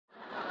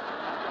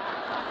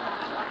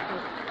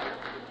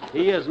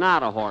He is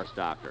not a horse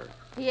doctor.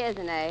 He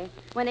isn't, eh?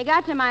 When he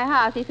got to my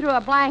house, he threw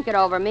a blanket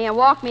over me and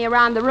walked me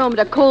around the room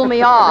to cool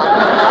me off.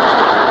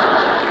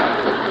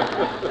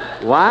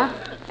 What?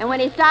 And when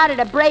he started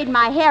to braid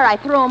my hair, I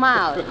threw him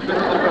out.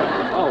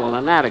 Oh, well,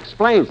 then that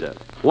explains it.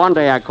 One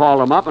day I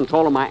called him up and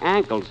told him my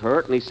ankles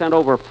hurt, and he sent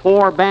over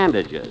 4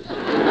 bandages.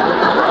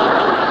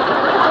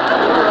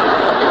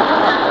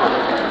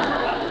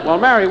 Well,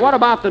 Mary, what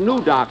about the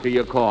new doctor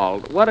you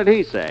called? What did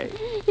he say?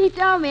 He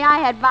told me I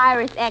had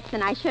virus X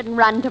and I shouldn't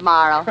run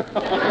tomorrow.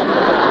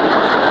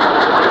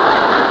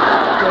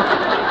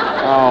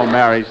 Oh,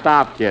 Mary,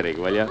 stop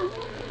kidding, will you?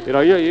 You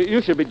know,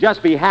 you should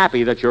just be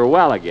happy that you're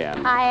well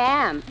again. I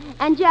am.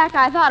 And, Jack,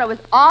 I thought it was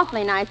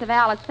awfully nice of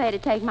Alice Faye to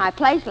take my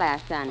place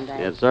last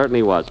Sunday. It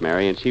certainly was,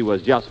 Mary, and she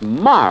was just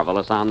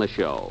marvelous on the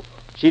show.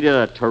 She did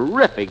a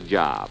terrific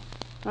job.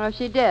 Well,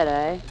 she did,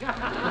 eh?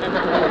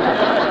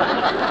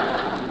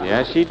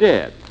 Yes, she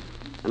did.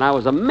 And I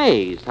was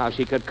amazed how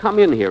she could come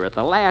in here at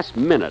the last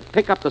minute,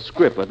 pick up the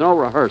script with no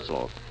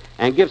rehearsal,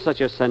 and give such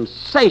a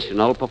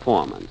sensational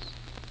performance.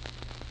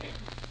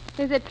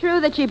 Is it true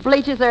that she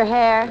bleaches her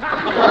hair?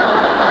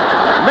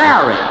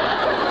 Mary!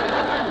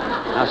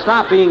 Now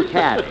stop being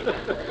catty.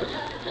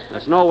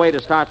 That's no way to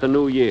start the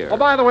new year. Oh,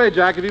 by the way,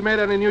 Jack, have you made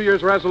any New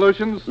Year's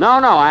resolutions? No,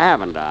 I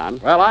haven't, Don.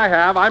 Well, I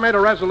have. I made a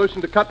resolution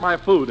to cut my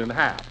food in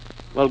half.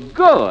 Well,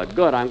 good.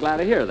 I'm glad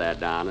to hear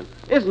that, Don. It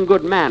isn't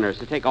good manners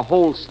to take a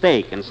whole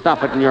steak and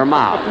stuff it in your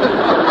mouth.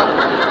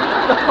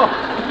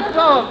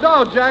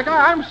 No, Jack,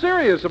 I'm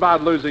serious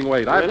about losing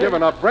weight. I've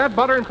given up bread,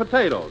 butter, and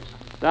potatoes.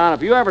 Don,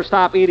 if you ever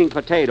stop eating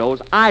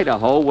potatoes,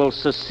 Idaho will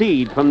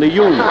secede from the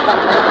Union.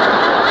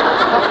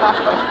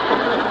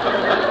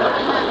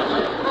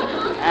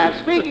 And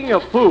speaking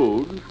of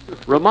food,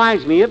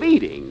 reminds me of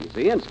eating.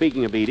 See, and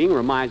speaking of eating,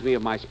 reminds me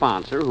of my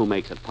sponsor, who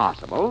makes it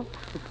possible.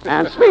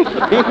 And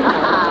speaking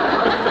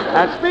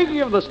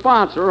of the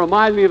sponsor,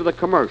 reminds me of the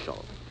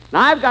commercial.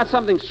 Now, I've got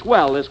something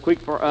swell this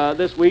week for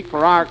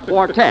our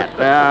quartet.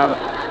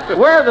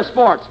 Where are the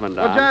sportsmen,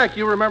 Don? Well, Jack,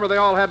 you remember they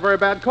all had very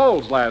bad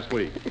colds last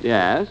week.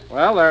 Yes?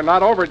 Well, they're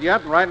not over it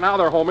yet, and right now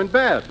they're home in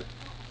bed.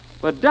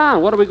 But,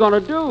 Don, what are we going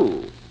to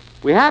do?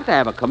 We have to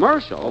have a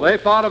commercial. Well, they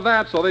thought of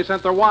that, so they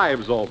sent their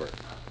wives over.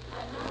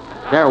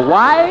 Their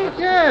wives?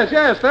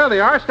 Yes, there they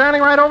are,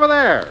 standing right over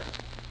there.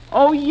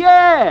 Oh,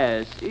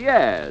 yes.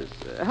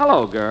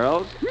 Hello,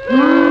 girls.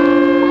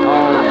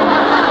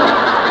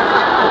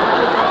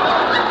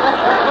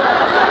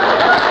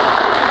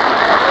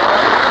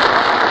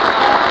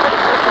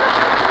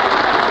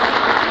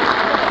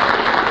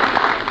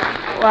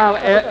 Well,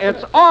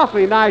 it's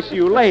awfully nice of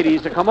you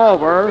ladies to come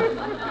over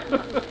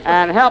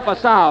and help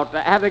us out.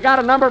 Have they got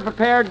a number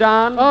prepared,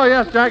 Don? Oh,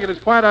 yes, Jack, it is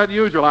quite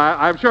unusual.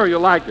 I'm sure you'll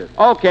like it.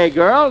 Okay,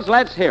 girls,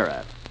 let's hear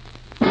it.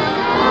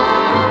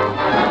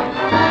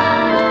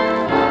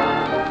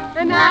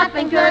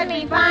 Nothing could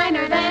be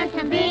finer than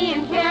to be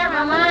in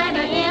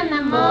Carolina in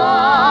the morning.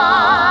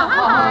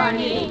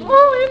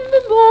 Oh, in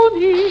the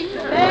morning.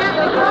 There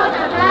they grow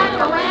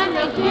tobacco and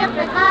they chip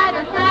the hide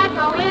and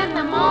tobacco in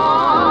the morning.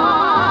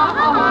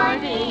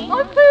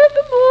 I said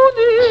the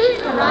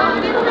morning.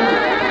 Surrounded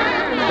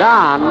with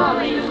Don.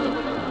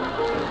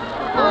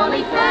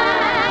 holy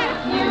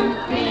facts you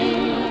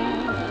see.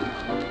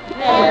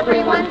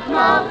 Everyone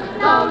smokes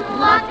those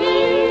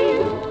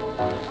lucky.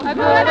 A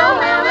good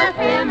old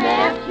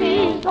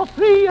LSMFT. So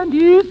free and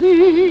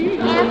easy.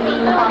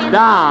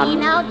 Don.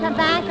 No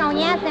tobacco,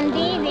 yes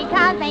indeed,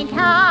 because they told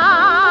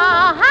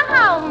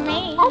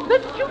me. I'll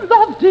bet you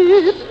loved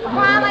it.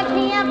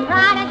 Quality of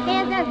product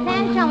is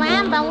essential,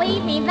 and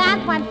believe me,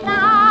 that's what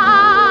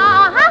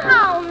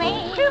sold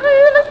me. She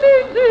really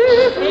means it.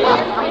 If we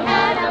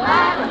had a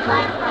license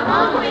like for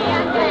only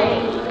a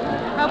day,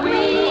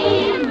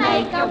 we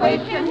make a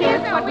wish, and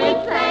here's what we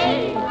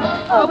say.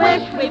 A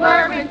wish we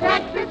were in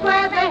Texas,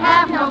 where they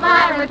have no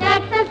virus.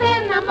 Texas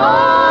in the morning.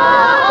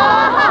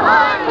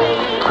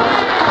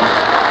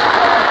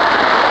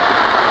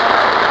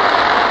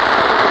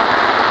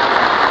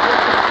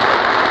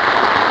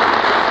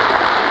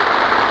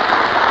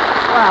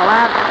 Well,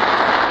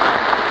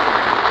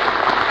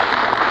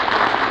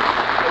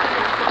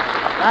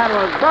 that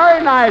was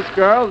very nice,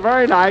 girls,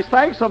 very nice.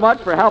 Thanks so much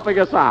for helping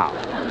us out.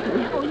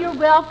 Oh, you're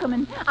welcome,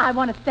 and I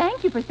want to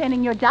thank you for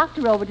sending your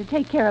doctor over to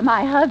take care of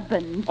my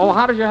husband. Oh,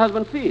 how does your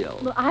husband feel?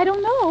 Well, I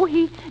don't know.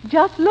 He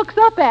just looks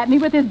up at me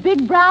with his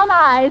big brown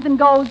eyes and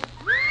goes...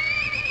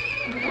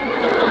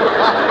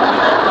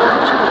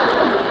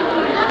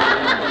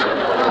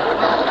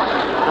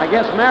 I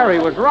guess Mary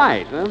was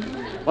right, huh?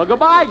 Well,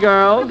 goodbye,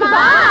 girls.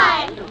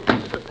 Goodbye.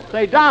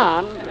 Say,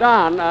 Don,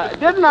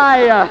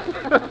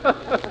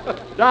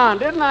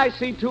 didn't I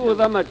see 2 of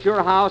them at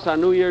your house on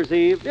New Year's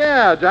Eve?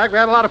 Yeah, Jack, we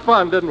had a lot of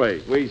fun, didn't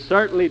we? We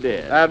certainly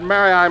did. And,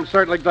 Mary, I'm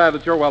certainly glad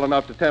that you're well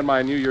enough to attend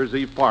my New Year's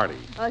Eve party.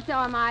 Oh, so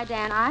am I,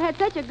 Dan. I had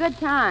such a good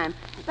time.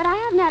 But I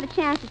haven't had a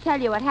chance to tell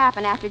you what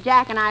happened after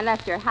Jack and I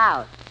left your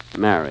house.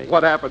 Mary.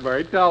 What happened,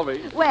 Mary? Tell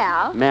me.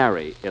 Well,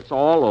 Mary, it's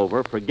all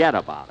over. Forget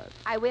about it.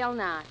 I will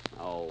not.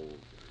 Oh.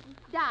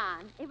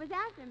 Don, it was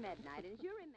after midnight, and as you remember...